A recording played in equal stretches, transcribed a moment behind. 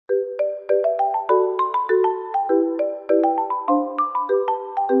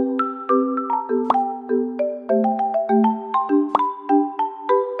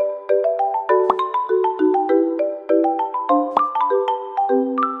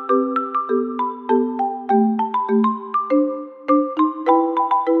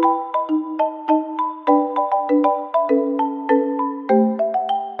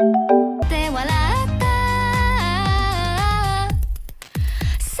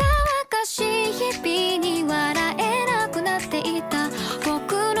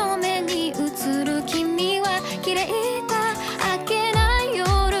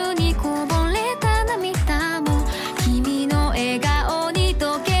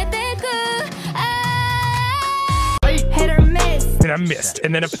missed,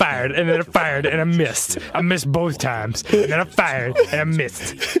 and then I fired, and then I fired, and I missed. I missed both times, and then I fired, and I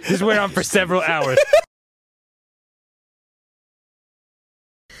missed. This went on for several hours.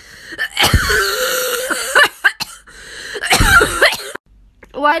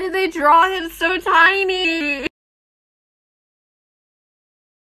 Why did they draw him so tiny?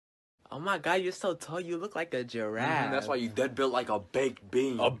 Oh my god, you're so tall, you look like a giraffe. That's why you dead built like a baked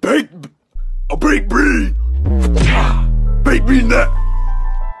bean. A baked bean! Baked bean that!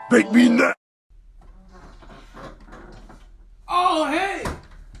 Baked bean that! Oh, hey!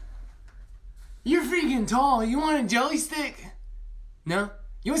 You're freaking tall. You want a jelly stick? No?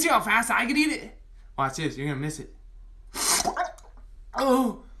 You wanna see how fast I can eat it? Watch this, you're gonna miss it.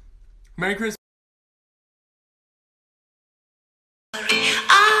 Oh! Merry Christmas. I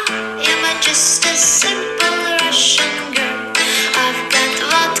am just a simple Russian girl. I've got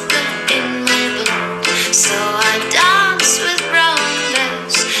vodka in my blood, so I dance with brown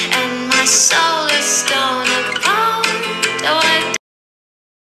bells, and my soul is torn apart. Oh, I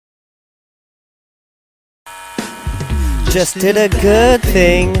just did a good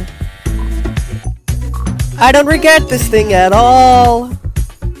thing. I don't regret this thing at all.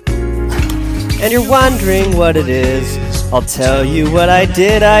 And you're wondering what it is. I'll tell you what I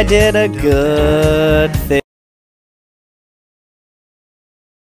did a good thing.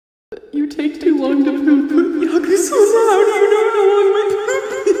 You take too long to poop. Yuck, this so loud.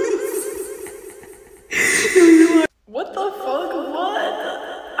 You don't know what the fuck? What?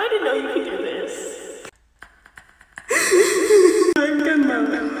 I didn't know you could do this.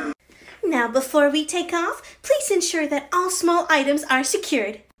 Now, before we take off, please ensure that all small items are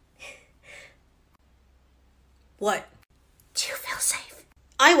secured. What? Do you feel safe?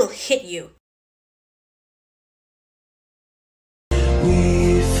 I will hit you.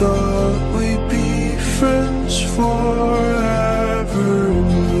 We thought we'd be friends forever, and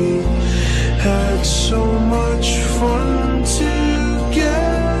we had so much fun together.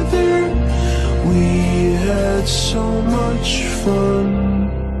 We had so much fun.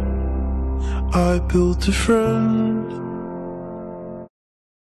 I built a friend.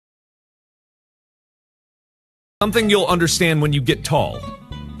 Something you'll understand when you get tall.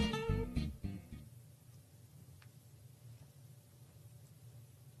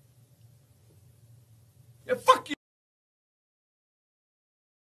 Yeah, fuck you!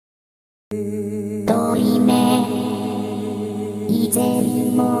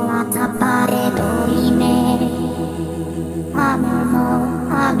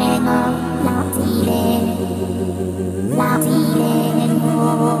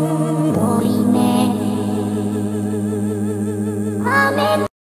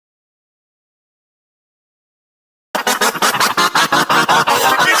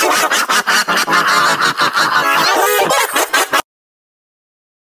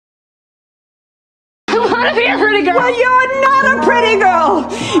 I wanna be a pretty girl. Well, you're not a pretty girl,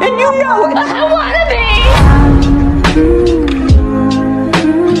 and you know it. I wanna be.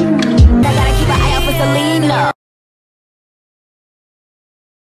 I gotta keep an eye out for Selena.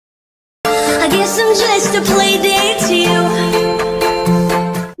 I guess I'm just a play date to you.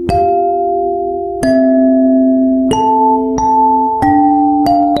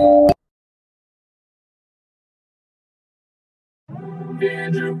 Hey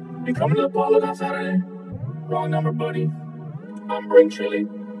Andrew, you coming to the ball on Saturday? Wrong number, buddy. I'm bringing chili.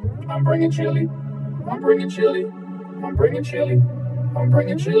 I'm bringing chili. I'm bringing chili. I'm bringing chili. I'm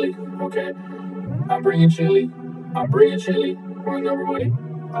bringing chili. Okay. I'm bringing chili. I'm bringing chili. Wrong number, buddy.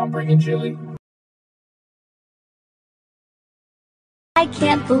 I'm bringing chili. I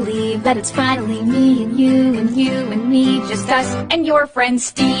can't believe that it's finally me and you and you and me, just us and your friend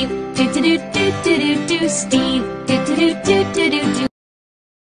Steve. Do do do do do do do Steve. Do do do do do do do.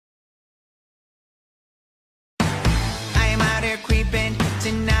 I'm out here creeping,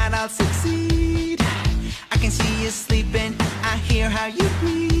 tonight I'll succeed. I can see you sleeping, I hear how you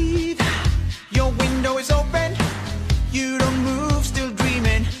breathe. Your window is open, you don't move, still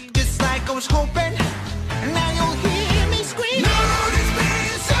dreaming, just like I was hoping. Now you'll hear me scream. Notice me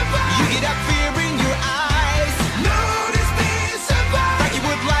survive. You get that fear in your eyes. Notice me survive. Like you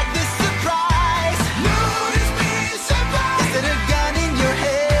would like this surprise. Notice me survive. Instead of gun in your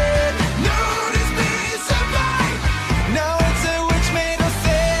head. Notice me survive. No, it's a witch made of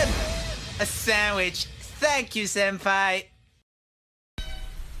said. A sandwich. Thank you, senpai.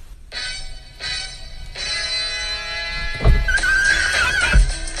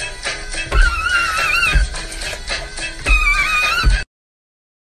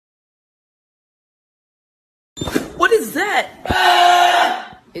 What is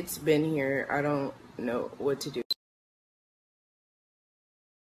that? It's been here. I don't know what to do.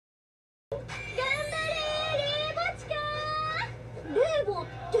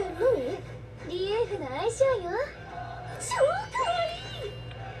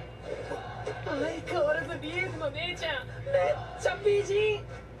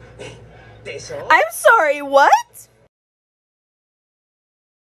 I'm sorry, what?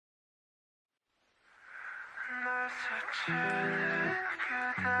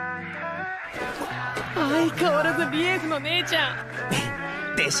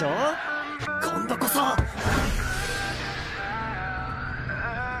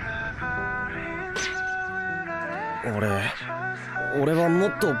俺はも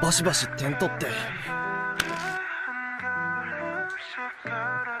っとバシバシ点取って。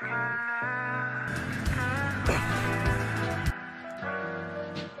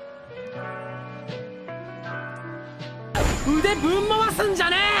腕ぶん回すんじゃ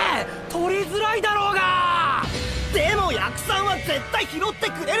ねえ。取りづらいだろうが。でもヤクさんは絶対拾って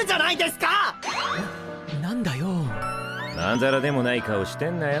くれるじゃないですか。なんだよ。まんざらでもない顔して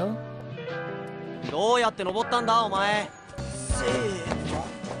んなよ。どうやって登ったんだお前。せーの。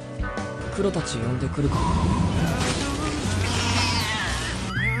黒たち呼んでくるか。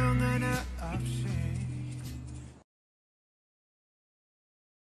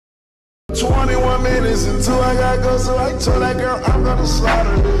21 minutes until I gotta go, so I told that girl I'm gonna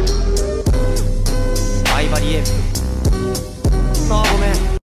slaughter this. ハイバリエフ。ああごめん。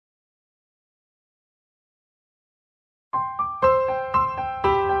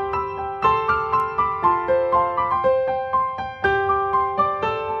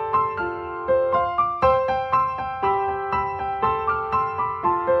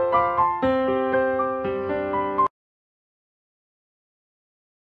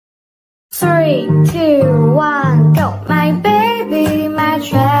3, 2, 1, go. My baby, my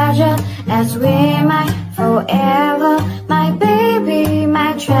treasure, as we might forever. My baby,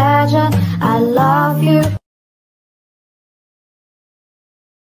 my treasure, I love you.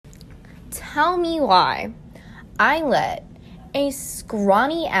 Tell me why I let a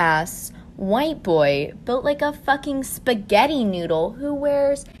scrawny ass white boy built like a fucking spaghetti noodle who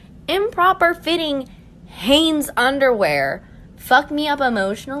wears improper fitting Hanes underwear fuck me up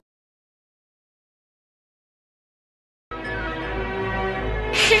emotionally.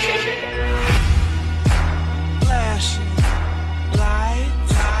 Flashing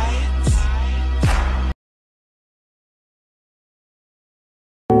lights.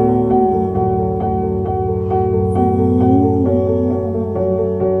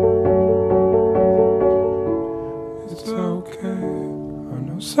 It's okay. I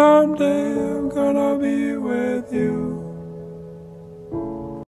know someday I'm gonna be with you.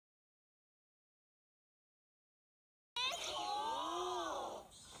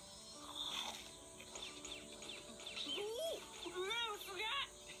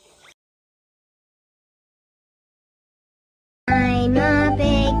 I'm a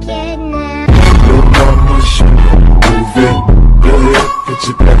big kid now. Your mama should move in. Go ahead, get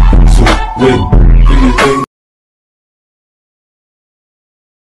your back to it. Do your thing.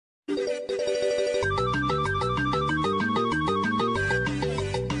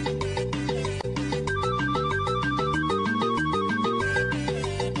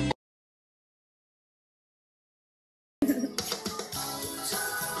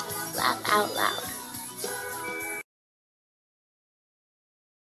 Laugh out loud.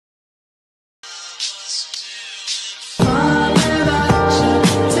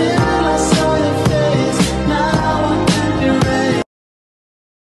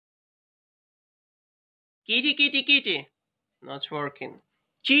 Kitty, kitty, kitty. Not working.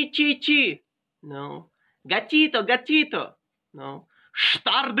 Chi, chi, chi. No. Gatito, gatito. No.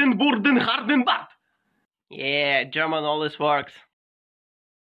 Starden, burden, harden, bad. Yeah, German always works.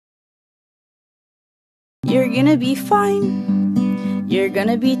 You're gonna be fine. You're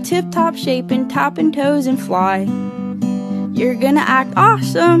gonna be tip-top shape and tapping toes and fly. You're gonna act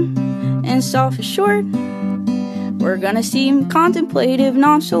awesome and self-assured. We're gonna seem contemplative,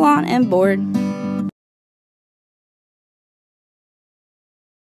 nonchalant, and bored.